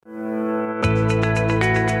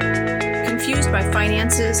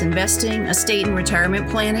finances, investing, estate and retirement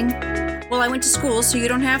planning? Well, I went to school so you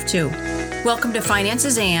don't have to. Welcome to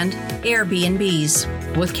Finances and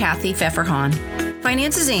Airbnbs with Kathy Pfefferhahn.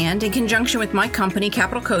 Finances and, in conjunction with my company,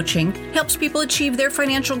 Capital Coaching, helps people achieve their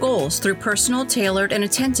financial goals through personal, tailored, and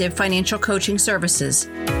attentive financial coaching services.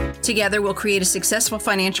 Together, we'll create a successful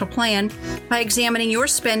financial plan by examining your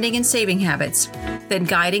spending and saving habits, then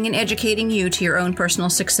guiding and educating you to your own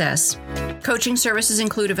personal success. Coaching services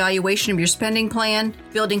include evaluation of your spending plan,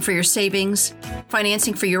 building for your savings,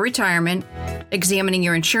 financing for your retirement, examining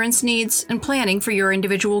your insurance needs, and planning for your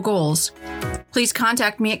individual goals. Please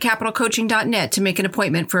contact me at capitalcoaching.net to make an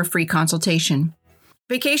appointment for a free consultation.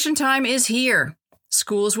 Vacation time is here.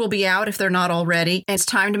 Schools will be out if they're not already, and it's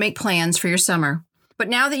time to make plans for your summer. But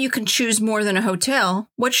now that you can choose more than a hotel,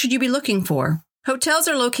 what should you be looking for? Hotels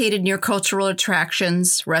are located near cultural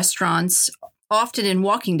attractions, restaurants, often in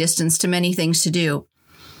walking distance to many things to do.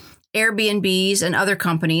 Airbnbs and other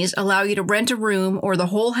companies allow you to rent a room or the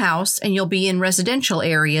whole house, and you'll be in residential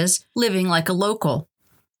areas, living like a local.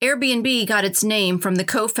 Airbnb got its name from the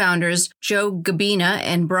co-founders Joe Gabina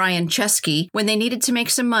and Brian Chesky when they needed to make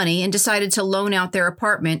some money and decided to loan out their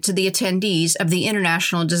apartment to the attendees of the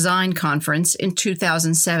International Design Conference in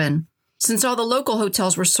 2007. Since all the local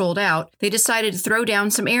hotels were sold out, they decided to throw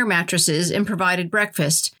down some air mattresses and provided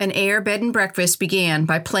breakfast. An air bed and breakfast began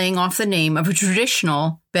by playing off the name of a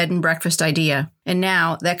traditional bed and breakfast idea. And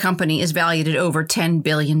now that company is valued at over $10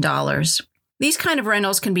 billion. These kind of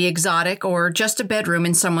rentals can be exotic or just a bedroom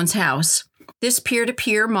in someone's house. This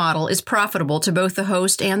peer-to-peer model is profitable to both the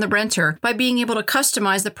host and the renter by being able to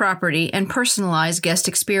customize the property and personalize guest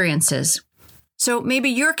experiences. So maybe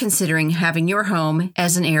you're considering having your home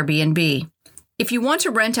as an Airbnb. If you want to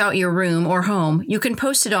rent out your room or home, you can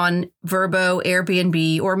post it on Vrbo,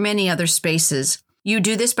 Airbnb, or many other spaces. You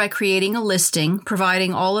do this by creating a listing,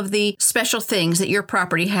 providing all of the special things that your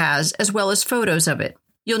property has, as well as photos of it.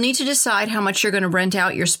 You'll need to decide how much you're going to rent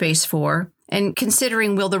out your space for, and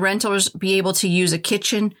considering will the renters be able to use a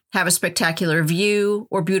kitchen, have a spectacular view,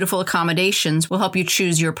 or beautiful accommodations will help you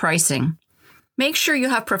choose your pricing. Make sure you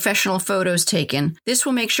have professional photos taken. This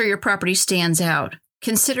will make sure your property stands out.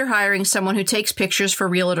 Consider hiring someone who takes pictures for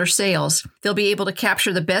realtor sales. They'll be able to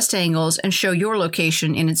capture the best angles and show your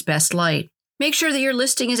location in its best light. Make sure that your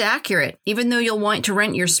listing is accurate. Even though you'll want to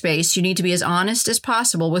rent your space, you need to be as honest as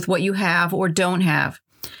possible with what you have or don't have.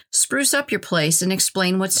 Spruce up your place and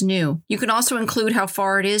explain what's new. You can also include how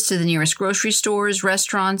far it is to the nearest grocery stores,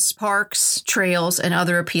 restaurants, parks, trails, and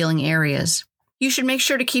other appealing areas. You should make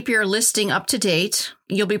sure to keep your listing up to date.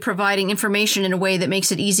 You'll be providing information in a way that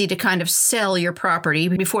makes it easy to kind of sell your property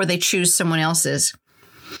before they choose someone else's.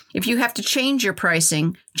 If you have to change your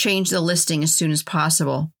pricing, change the listing as soon as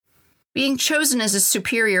possible. Being chosen as a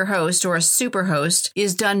superior host or a super host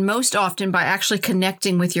is done most often by actually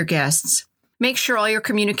connecting with your guests. Make sure all your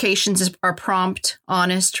communications are prompt,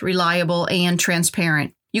 honest, reliable, and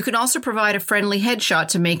transparent. You can also provide a friendly headshot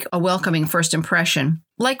to make a welcoming first impression.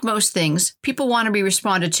 Like most things, people want to be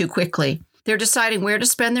responded to quickly. They're deciding where to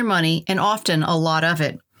spend their money, and often a lot of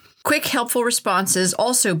it. Quick, helpful responses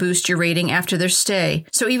also boost your rating after their stay.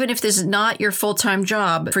 So even if this is not your full-time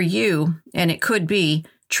job for you, and it could be,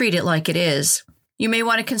 treat it like it is. You may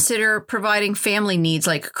want to consider providing family needs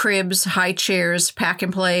like cribs, high chairs, pack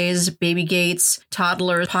and plays, baby gates,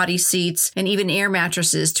 toddlers, potty seats, and even air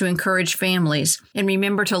mattresses to encourage families. And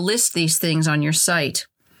remember to list these things on your site.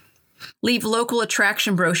 Leave local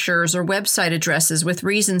attraction brochures or website addresses with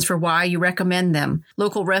reasons for why you recommend them.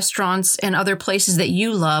 Local restaurants and other places that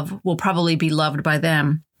you love will probably be loved by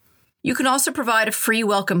them. You can also provide a free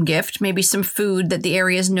welcome gift, maybe some food that the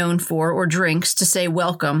area is known for or drinks to say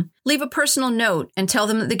welcome. Leave a personal note and tell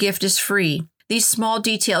them that the gift is free. These small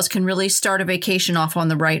details can really start a vacation off on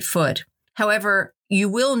the right foot. However, you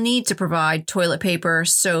will need to provide toilet paper,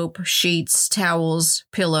 soap, sheets, towels,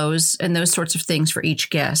 pillows, and those sorts of things for each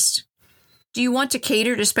guest. Do you want to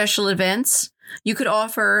cater to special events? You could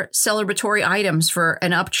offer celebratory items for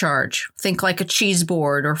an upcharge. Think like a cheese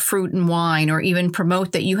board or fruit and wine, or even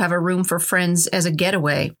promote that you have a room for friends as a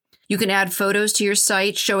getaway. You can add photos to your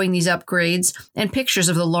site showing these upgrades and pictures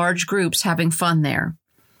of the large groups having fun there.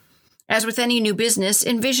 As with any new business,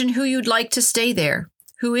 envision who you'd like to stay there.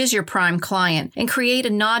 Who is your prime client? And create a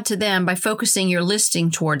nod to them by focusing your listing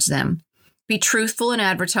towards them. Be truthful in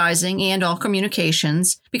advertising and all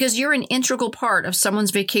communications because you're an integral part of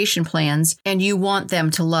someone's vacation plans and you want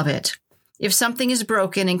them to love it. If something is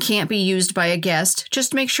broken and can't be used by a guest,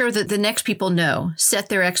 just make sure that the next people know. Set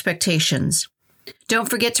their expectations. Don't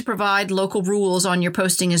forget to provide local rules on your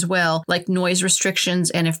posting as well, like noise restrictions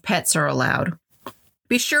and if pets are allowed.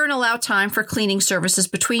 Be sure and allow time for cleaning services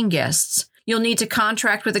between guests. You'll need to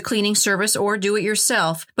contract with a cleaning service or do it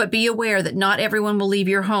yourself, but be aware that not everyone will leave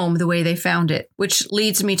your home the way they found it, which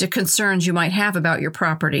leads me to concerns you might have about your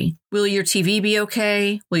property. Will your TV be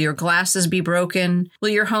okay? Will your glasses be broken? Will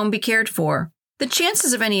your home be cared for? The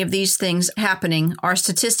chances of any of these things happening are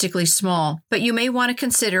statistically small, but you may want to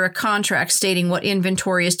consider a contract stating what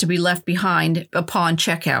inventory is to be left behind upon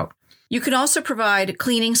checkout. You can also provide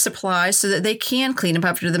cleaning supplies so that they can clean up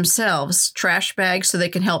after themselves, trash bags so they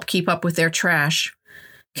can help keep up with their trash.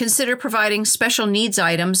 Consider providing special needs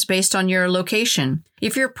items based on your location.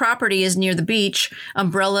 If your property is near the beach,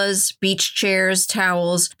 umbrellas, beach chairs,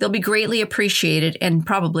 towels, they'll be greatly appreciated and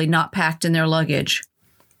probably not packed in their luggage.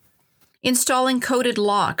 Installing coded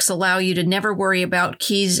locks allow you to never worry about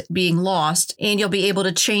keys being lost, and you'll be able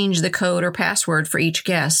to change the code or password for each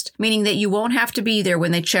guest, meaning that you won't have to be there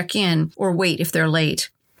when they check in or wait if they're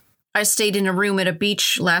late. I stayed in a room at a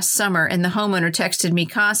beach last summer, and the homeowner texted me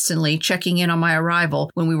constantly, checking in on my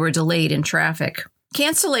arrival when we were delayed in traffic.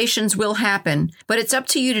 Cancellations will happen, but it's up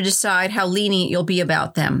to you to decide how lenient you'll be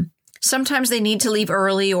about them. Sometimes they need to leave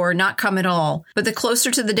early or not come at all, but the closer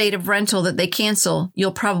to the date of rental that they cancel,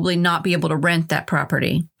 you'll probably not be able to rent that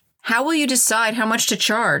property. How will you decide how much to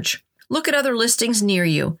charge? Look at other listings near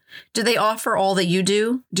you. Do they offer all that you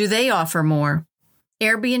do? Do they offer more?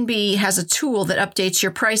 Airbnb has a tool that updates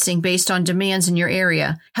your pricing based on demands in your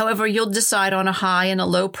area. However, you'll decide on a high and a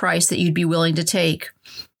low price that you'd be willing to take.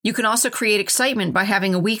 You can also create excitement by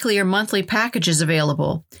having a weekly or monthly packages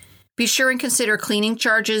available. Be sure and consider cleaning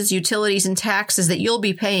charges, utilities, and taxes that you'll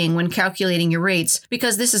be paying when calculating your rates,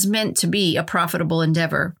 because this is meant to be a profitable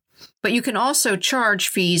endeavor. But you can also charge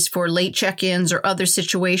fees for late check-ins or other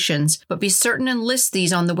situations, but be certain and list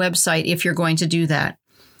these on the website if you're going to do that.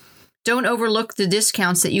 Don't overlook the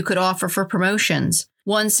discounts that you could offer for promotions.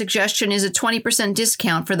 One suggestion is a 20%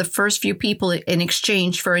 discount for the first few people in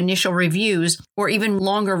exchange for initial reviews or even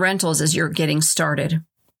longer rentals as you're getting started.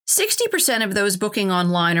 60% of those booking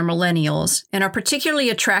online are millennials and are particularly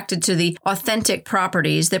attracted to the authentic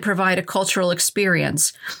properties that provide a cultural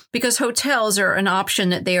experience, because hotels are an option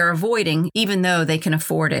that they are avoiding even though they can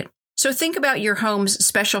afford it. So think about your home's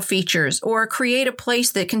special features, or create a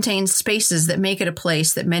place that contains spaces that make it a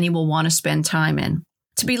place that many will want to spend time in.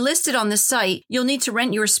 To be listed on the site, you'll need to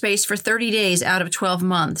rent your space for 30 days out of 12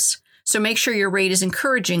 months. So make sure your rate is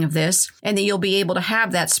encouraging of this and that you'll be able to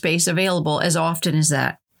have that space available as often as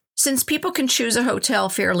that. Since people can choose a hotel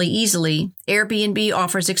fairly easily, Airbnb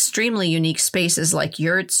offers extremely unique spaces like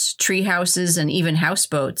yurts, tree houses, and even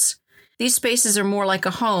houseboats. These spaces are more like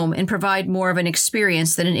a home and provide more of an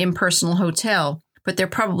experience than an impersonal hotel, but they're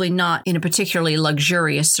probably not in a particularly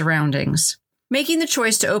luxurious surroundings. Making the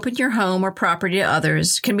choice to open your home or property to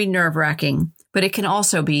others can be nerve-wracking, but it can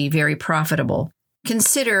also be very profitable.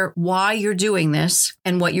 Consider why you're doing this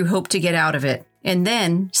and what you hope to get out of it, and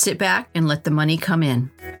then sit back and let the money come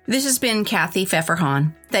in. This has been Kathy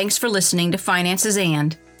Pfefferhahn. Thanks for listening to Finances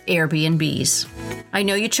and Airbnbs. I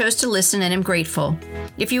know you chose to listen and am grateful.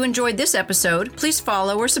 If you enjoyed this episode, please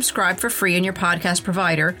follow or subscribe for free in your podcast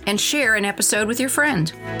provider and share an episode with your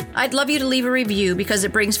friend. I'd love you to leave a review because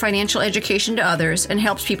it brings financial education to others and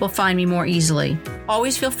helps people find me more easily.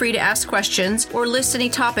 Always feel free to ask questions or list any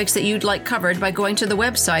topics that you'd like covered by going to the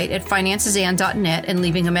website at financesand.net and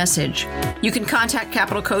leaving a message. You can contact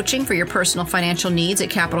Capital Coaching for your personal financial needs at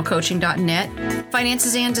capitalcoaching.net.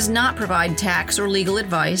 Finances and does not provide tax or legal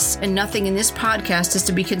advice, and nothing in this podcast is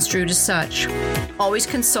to be construed as such. Always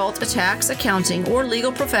consult a tax, accounting, or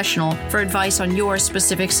legal professional for advice on your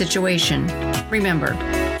specific situation. Remember,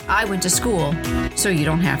 I went to school, so you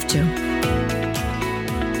don't have to.